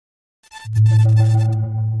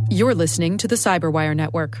You're listening to the Cyberwire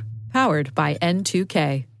Network, powered by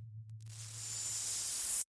N2K.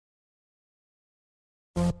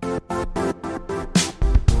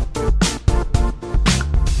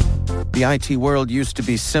 The IT world used to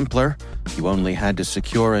be simpler. You only had to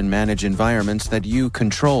secure and manage environments that you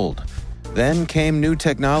controlled. Then came new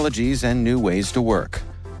technologies and new ways to work.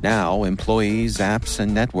 Now, employees, apps,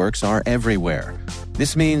 and networks are everywhere.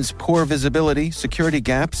 This means poor visibility, security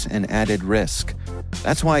gaps, and added risk.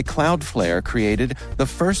 That's why Cloudflare created the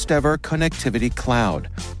first-ever connectivity cloud.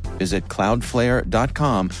 Visit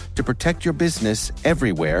cloudflare.com to protect your business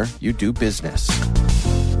everywhere you do business.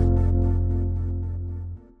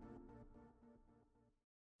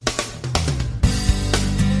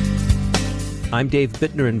 I'm Dave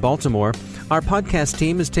Bittner in Baltimore. Our podcast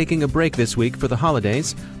team is taking a break this week for the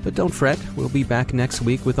holidays, but don't fret, we'll be back next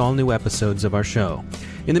week with all new episodes of our show.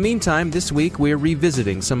 In the meantime, this week we're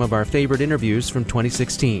revisiting some of our favorite interviews from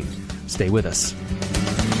 2016. Stay with us.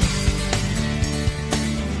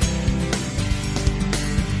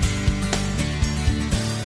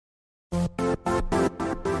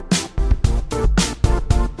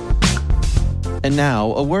 And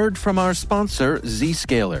now, a word from our sponsor,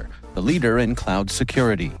 Zscaler, the leader in cloud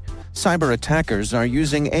security. Cyber attackers are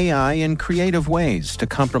using AI in creative ways to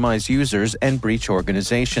compromise users and breach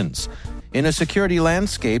organizations. In a security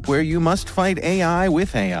landscape where you must fight AI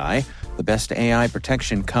with AI, the best AI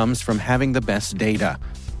protection comes from having the best data.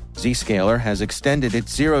 Zscaler has extended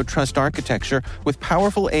its Zero Trust architecture with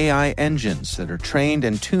powerful AI engines that are trained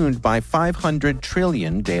and tuned by 500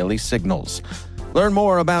 trillion daily signals. Learn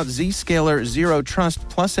more about Zscaler Zero Trust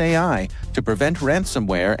Plus AI to prevent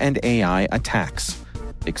ransomware and AI attacks.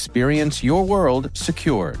 Experience your world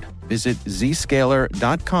secured. Visit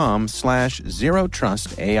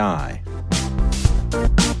zscaler.com/zerotrustai.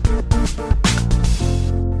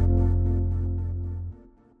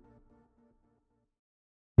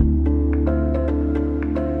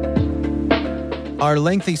 Are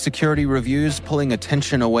lengthy security reviews pulling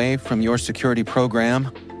attention away from your security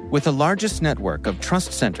program? With the largest network of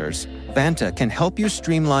trust centers, Vanta can help you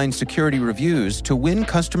streamline security reviews to win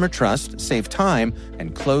customer trust, save time,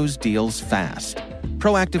 and close deals fast.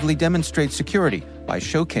 Proactively demonstrate security by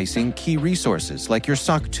showcasing key resources like your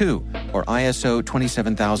SOC 2 or ISO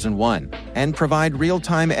 27001 and provide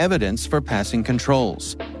real-time evidence for passing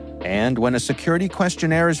controls. And when a security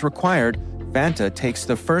questionnaire is required, Vanta takes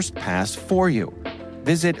the first pass for you.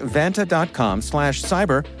 Visit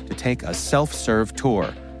vanta.com/cyber to take a self-serve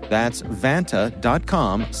tour. That's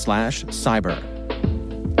vanta.com/cyber.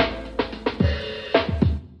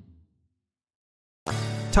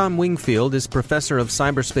 Tom Wingfield is professor of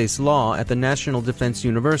cyberspace law at the National Defense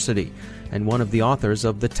University and one of the authors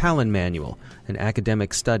of the Talon Manual, an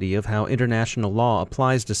academic study of how international law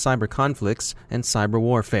applies to cyber conflicts and cyber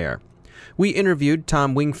warfare. We interviewed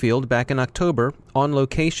Tom Wingfield back in October on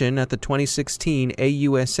location at the 2016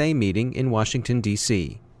 AUSA meeting in Washington,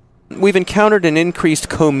 D.C. We've encountered an increased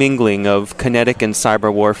commingling of kinetic and cyber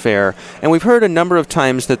warfare, and we've heard a number of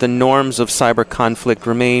times that the norms of cyber conflict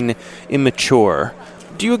remain immature.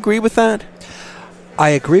 Do you agree with that?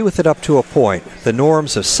 I agree with it up to a point. The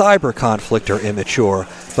norms of cyber conflict are immature,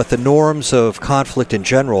 but the norms of conflict in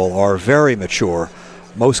general are very mature.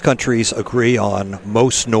 Most countries agree on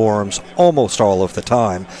most norms almost all of the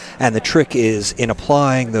time, and the trick is in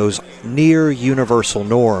applying those near universal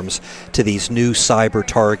norms to these new cyber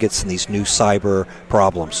targets and these new cyber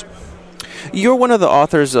problems. You're one of the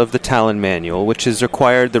authors of the Talon Manual, which has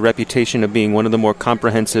acquired the reputation of being one of the more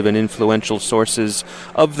comprehensive and influential sources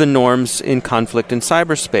of the norms in conflict in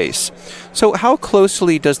cyberspace. So how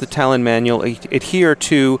closely does the Talon Manual adhere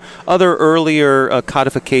to other earlier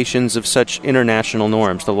codifications of such international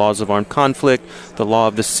norms, the laws of armed conflict, the law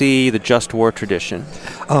of the sea, the just war tradition?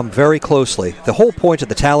 Very closely. The whole point of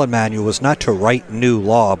the Talon Manual was not to write new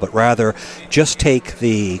law, but rather just take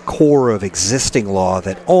the core of existing law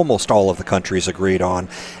that almost all of the countries agreed on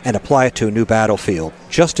and apply it to a new battlefield.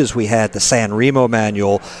 Just as we had the San Remo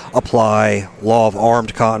Manual apply law of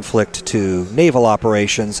armed conflict to naval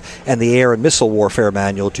operations and the Air and Missile Warfare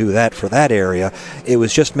Manual do that for that area, it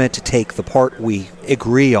was just meant to take the part we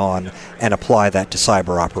agree on and apply that to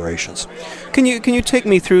cyber operations. Can you take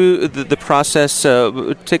me through the process,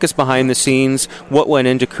 take us behind the scenes, what went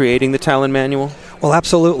into creating the Talon Manual? Well,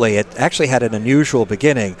 absolutely. It actually had an unusual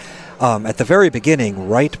beginning. At the very beginning,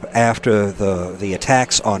 right after the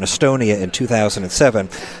attacks on Estonia in 2007,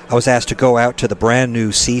 I was asked to go out to the brand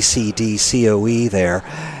new CCD COE there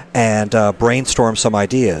and brainstorm some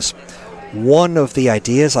ideas. one of the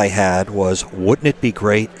ideas I had was, wouldn't it be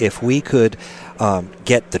great if we could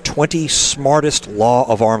get the 20 smartest law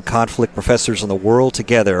of armed conflict professors in the world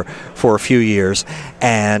together for a few years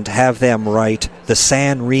and have them write the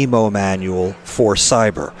San Remo manual for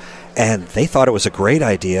cyber. And they thought it was a great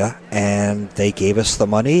idea, and they gave us the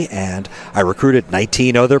money, and I recruited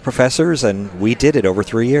 19 other professors, and we did it over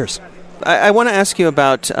 3 years. I want to ask you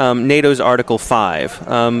about NATO's Article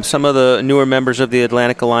 5. Some of the newer members of the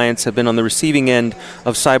Atlantic Alliance have been on the receiving end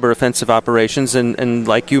of cyber offensive operations, and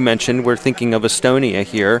like you mentioned, we're thinking of Estonia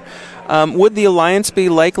here. Would the alliance be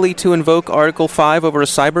likely to invoke Article 5 over a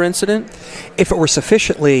cyber incident? If it were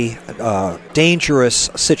sufficiently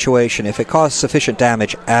dangerous situation, if it caused sufficient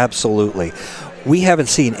damage, absolutely. We haven't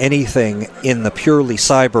seen anything in the purely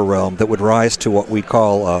cyber realm that would rise to what we'd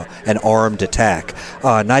call an armed attack,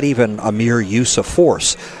 not even a mere use of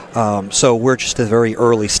force. So we're just at the very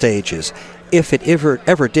early stages. If it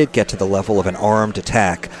ever did get to the level of an armed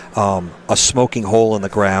attack, a smoking hole in the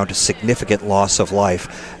ground, a significant loss of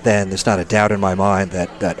life, then there's not a doubt in my mind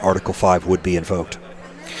that Article 5 would be invoked.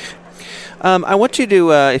 I want you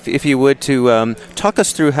to, if you would, to talk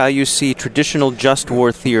us through how you see traditional just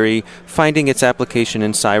war theory finding its application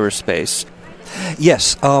in cyberspace.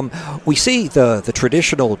 Yes, we see the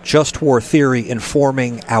traditional just war theory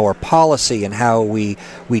informing our policy and how we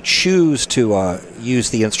choose to use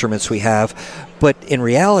the instruments we have. But in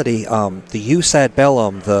reality, the jus ad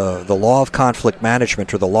bellum, the law of conflict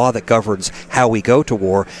management, or the law that governs how we go to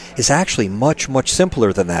war, is actually much, much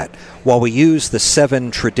simpler than that. While we use the 7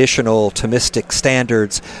 traditional Thomistic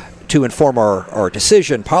standards to inform our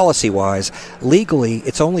decision policy-wise, legally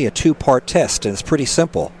it's only a 2-part test, and it's pretty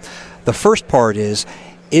simple. The first part is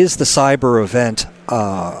the cyber event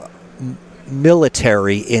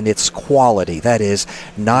military in its quality? That is,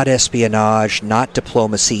 not espionage, not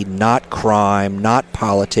diplomacy, not crime, not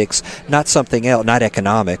politics, not something else, not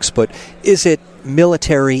economics, but is it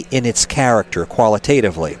military in its character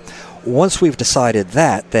qualitatively? Once we've decided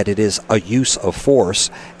that it is a use of force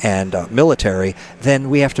and military, then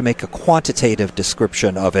we have to make a quantitative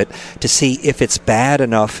description of it to see if it's bad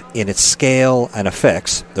enough in its scale and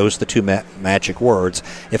effects. Those are the 2 magic words.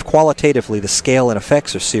 If qualitatively the scale and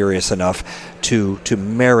effects are serious enough to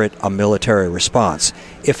merit a military response.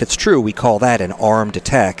 If it's true, we call that an armed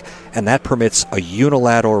attack, and that permits a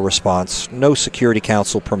unilateral response, no Security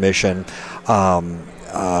Council permission,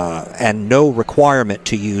 and no requirement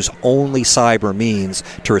to use only cyber means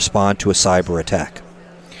to respond to a cyber attack.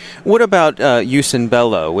 What about jus in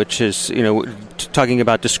bello, which is, talking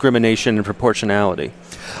about discrimination and proportionality?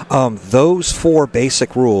 Those 4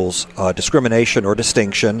 basic rules, discrimination or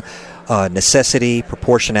distinction, necessity,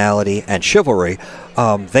 proportionality, and chivalry,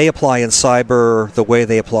 they apply in cyber the way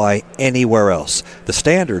they apply anywhere else. The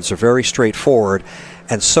standards are very straightforward,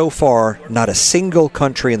 and so far, not a single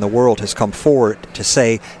country in the world has come forward to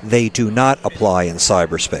say they do not apply in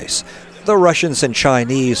cyberspace. The Russians and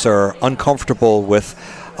Chinese are uncomfortable with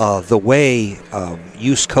the way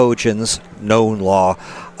jus cogens, known law,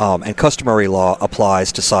 and customary law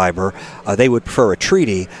applies to cyber. They would prefer a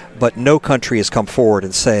treaty, but no country has come forward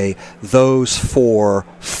and say those 4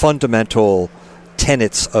 fundamental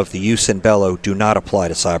tenets of the jus in bello do not apply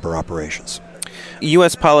to cyber operations.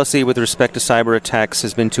 U.S. policy with respect to cyber attacks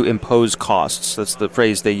has been to impose costs. That's the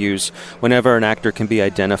phrase they use whenever an actor can be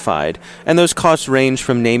identified. And those costs range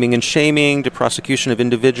from naming and shaming to prosecution of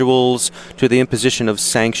individuals to the imposition of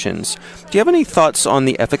sanctions. Do you have any thoughts on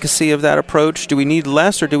the efficacy of that approach? Do we need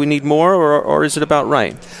less or do we need more, or is it about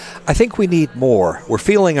right? I think we need more. We're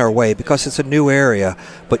feeling our way because it's a new area,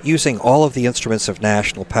 but using all of the instruments of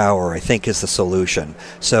national power, I think, is the solution.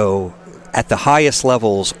 So at the highest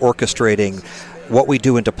levels, orchestrating what we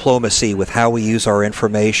do in diplomacy with how we use our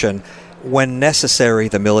information, when necessary,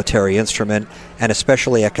 the military instrument, and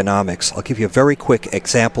especially economics. I'll give you a very quick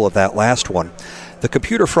example of that last one. The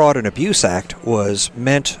Computer Fraud and Abuse Act was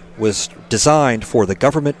designed for the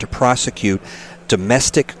government to prosecute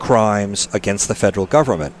domestic crimes against the federal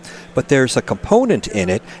government. But there's a component in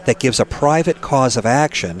it that gives a private cause of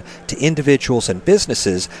action to individuals and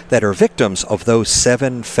businesses that are victims of those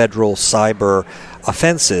 7 federal cyber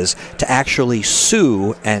offenses to actually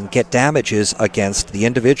sue and get damages against the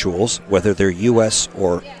individuals, whether they're U.S.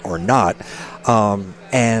 or not.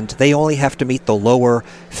 And they only have to meet the lower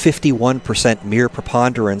 51% mere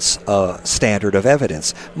preponderance standard of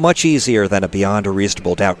evidence. Much easier than a beyond a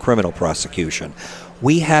reasonable doubt criminal prosecution.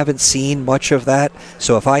 We haven't seen much of that,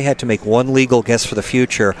 so if I had to make one legal guess for the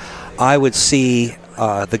future, I would see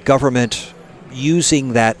the government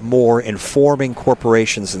using that more, informing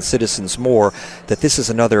corporations and citizens more that this is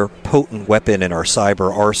another potent weapon in our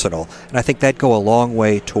cyber arsenal. And I think that'd go a long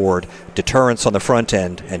way toward deterrence on the front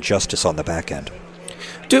end and justice on the back end.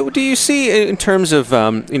 Do you see, in terms of,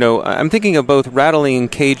 I'm thinking of both rattling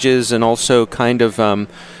cages and also kind of,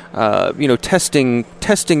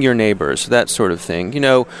 testing your neighbors, that sort of thing.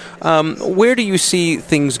 Where do you see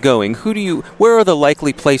things going? Where are the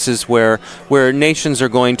likely places where nations are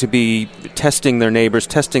going to be testing their neighbors,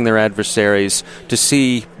 testing their adversaries to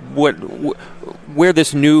see where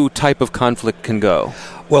this new type of conflict can go?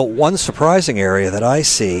 Well, one surprising area that I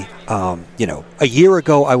see, a year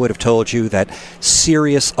ago I would have told you that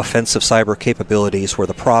serious offensive cyber capabilities were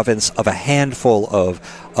the province of a handful of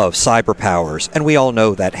cyber powers, and we all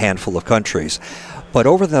know that handful of countries. But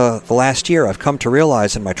over the last year, I've come to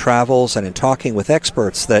realize in my travels and in talking with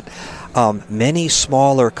experts that many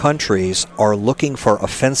smaller countries are looking for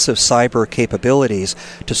offensive cyber capabilities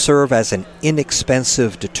to serve as an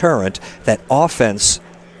inexpensive deterrent. That offense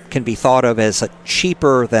can be thought of as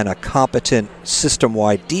cheaper than a competent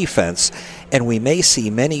system-wide defense, and we may see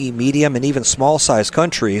many medium and even small-sized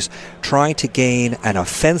countries trying to gain an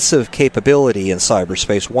offensive capability in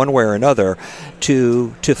cyberspace one way or another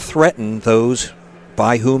to threaten those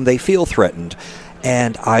by whom they feel threatened.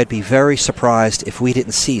 And I'd be very surprised if we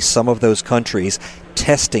didn't see some of those countries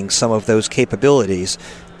testing some of those capabilities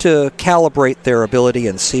to calibrate their ability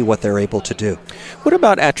and see what they're able to do. What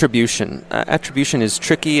about attribution? Attribution is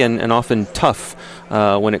tricky and often tough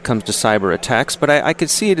when it comes to cyber attacks, but I could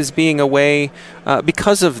see it as being a way,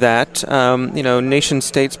 because of that, nation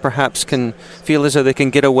states perhaps can feel as though they can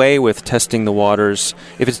get away with testing the waters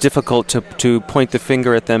if it's difficult to point the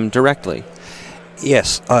finger at them directly.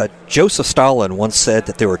 Yes, Joseph Stalin once said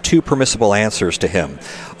that there were two permissible answers to him.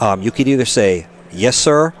 You could either say, yes,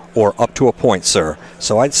 sir, or up to a point, sir.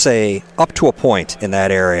 So I'd say up to a point in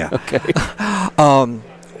that area. Okay.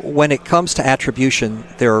 When it comes to attribution,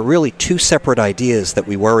 there are really two separate ideas that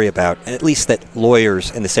we worry about, at least that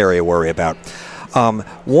lawyers in this area worry about.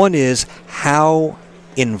 One is how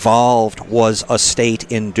involved was a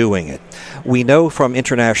state in doing it. We know from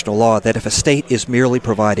international law that if a state is merely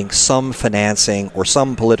providing some financing or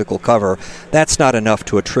some political cover, that's not enough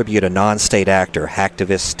to attribute a non-state actor,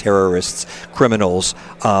 hacktivists, terrorists, criminals,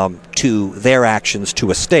 to their actions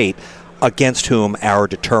to a state against whom our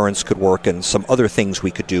deterrence could work and some other things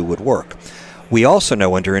we could do would work. We also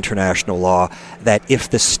know under international law that if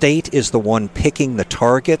the state is the one picking the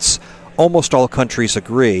targets, almost all countries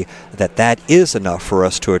agree that that is enough for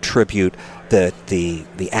us to attribute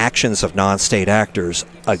the actions of non-state actors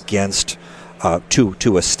against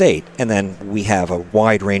to a state, and then we have a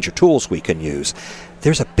wide range of tools we can use.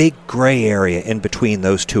 There's a big gray area in between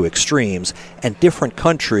those two extremes, and different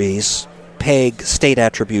countries peg state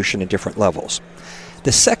attribution at different levels.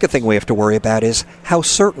 The second thing we have to worry about is how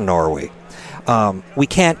certain are we? We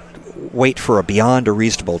can't wait for a beyond a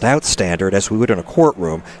reasonable doubt standard as we would in a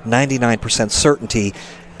courtroom. 99% certainty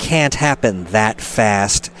can't happen that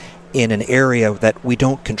fast in an area that we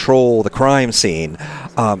don't control the crime scene.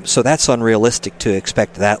 So that's unrealistic to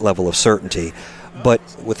expect that level of certainty. But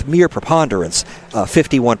with mere preponderance,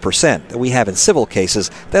 51% that we have in civil cases,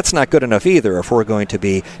 that's not good enough either if we're going to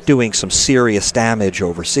be doing some serious damage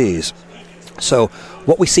overseas. So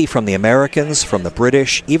what we see from the Americans, from the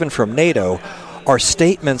British, even from NATO, are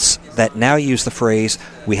statements that now use the phrase,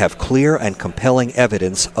 we have clear and compelling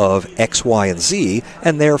evidence of X, Y, and Z,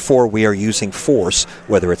 and therefore we are using force,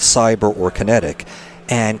 whether it's cyber or kinetic.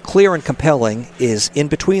 And clear and compelling is in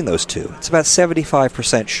between those two. It's about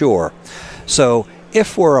 75% sure. So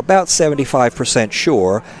if we're about 75%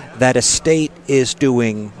 sure that a state is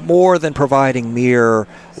doing more than providing mere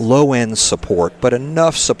low-end support, but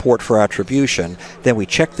enough support for attribution, then we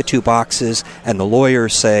check the two boxes and the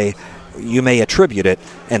lawyers say, you may attribute it,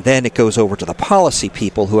 and then it goes over to the policy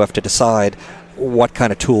people who have to decide what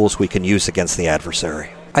kind of tools we can use against the adversary.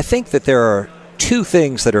 I think that there are two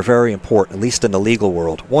things that are very important, at least in the legal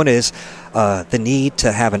world. One is the need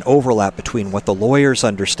to have an overlap between what the lawyers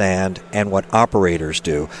understand and what operators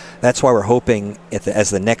do. That's why we're hoping, as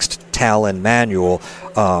the next Talon manual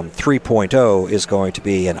 3.0 is going to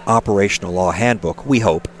be an operational law handbook, we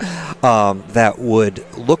hope, that would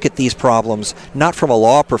look at these problems not from a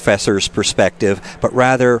law professor's perspective, but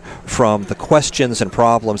rather from the questions and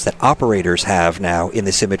problems that operators have now in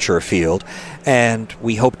this immature field. And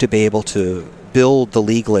we hope to be able to build the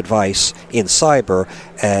legal advice in cyber,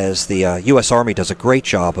 as the U.S. Army does a great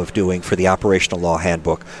job of doing for the operational law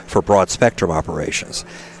handbook for broad spectrum operations.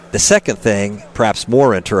 The second thing, perhaps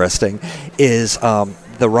more interesting, is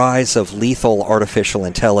the rise of lethal artificial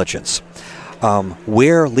intelligence.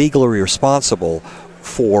 we're legally responsible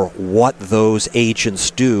for what those agents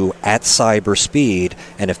do at cyber speed,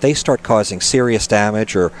 and if they start causing serious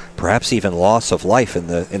damage or perhaps even loss of life in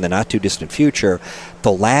the not too distant future,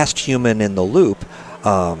 the last human in the loop,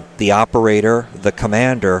 the operator, the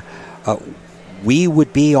commander, we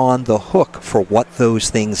would be on the hook for what those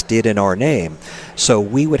things did in our name. So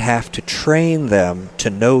we would have to train them to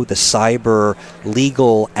know the cyber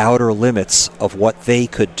legal outer limits of what they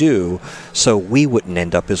could do, so we wouldn't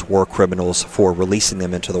end up as war criminals for releasing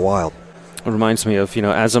them into the wild. It reminds me of,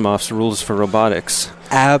 Asimov's rules for robotics.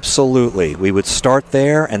 Absolutely. We would start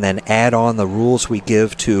there and then add on the rules we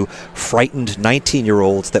give to frightened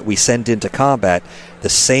 19-year-olds that we send into combat. The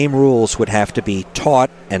same rules would have to be taught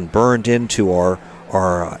and burned into our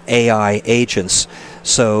AI agents,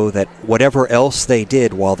 so that whatever else they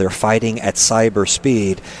did while they're fighting at cyber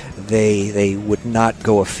speed, they would not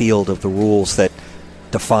go afield of the rules that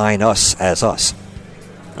define us as us.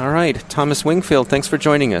 All right. Thomas Wingfield, thanks for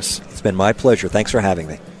joining us. It's been my pleasure. Thanks for having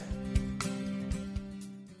me.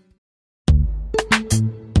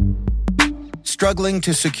 Struggling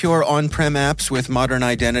to secure on-prem apps with modern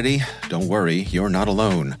identity? Don't worry, you're not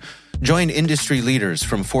alone. Join industry leaders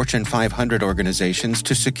from Fortune 500 organizations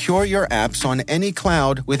to secure your apps on any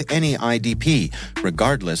cloud with any IDP,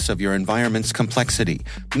 regardless of your environment's complexity.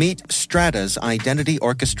 Meet Strata's identity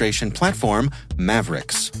orchestration platform,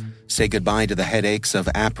 Mavericks. Say goodbye to the headaches of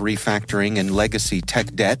app refactoring and legacy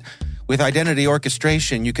tech debt. With identity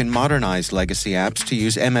orchestration, you can modernize legacy apps to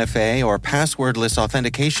use MFA or passwordless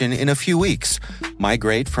authentication in a few weeks,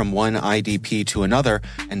 migrate from one IDP to another,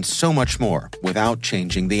 and so much more without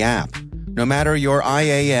changing the app. No matter your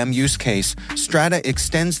IAM use case, Strata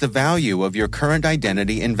extends the value of your current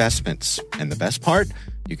identity investments. And the best part?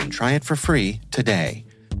 You can try it for free today.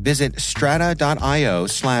 Visit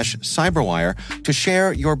strata.io/cyberwire to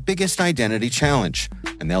share your biggest identity challenge,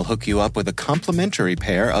 and they'll hook you up with a complimentary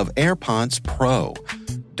pair of AirPods Pro.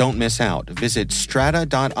 Don't miss out. Visit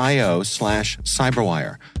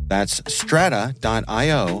strata.io/cyberwire. That's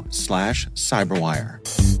strata.io/cyberwire.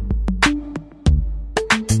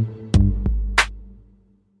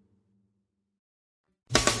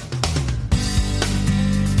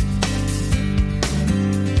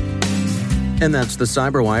 And that's the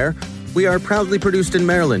Cyberwire. We are proudly produced in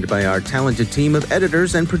Maryland by our talented team of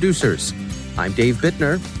editors and producers. I'm Dave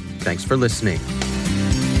Bittner. Thanks for listening.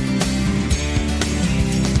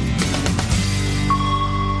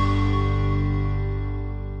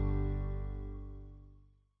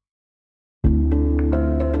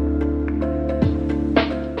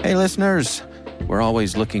 Hey, listeners. We're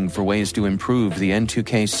always looking for ways to improve the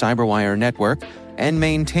N2K Cyberwire network and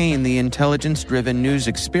maintain the intelligence-driven news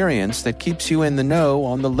experience that keeps you in the know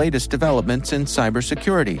on the latest developments in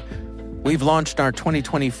cybersecurity. We've launched our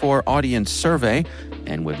 2024 audience survey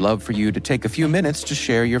and would love for you to take a few minutes to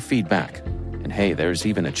share your feedback. And hey, there's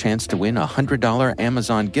even a chance to win a $100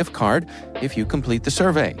 Amazon gift card if you complete the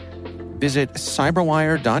survey. Visit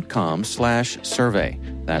cyberwire.com/survey.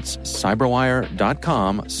 That's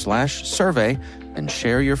cyberwire.com/survey and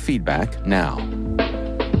share your feedback now.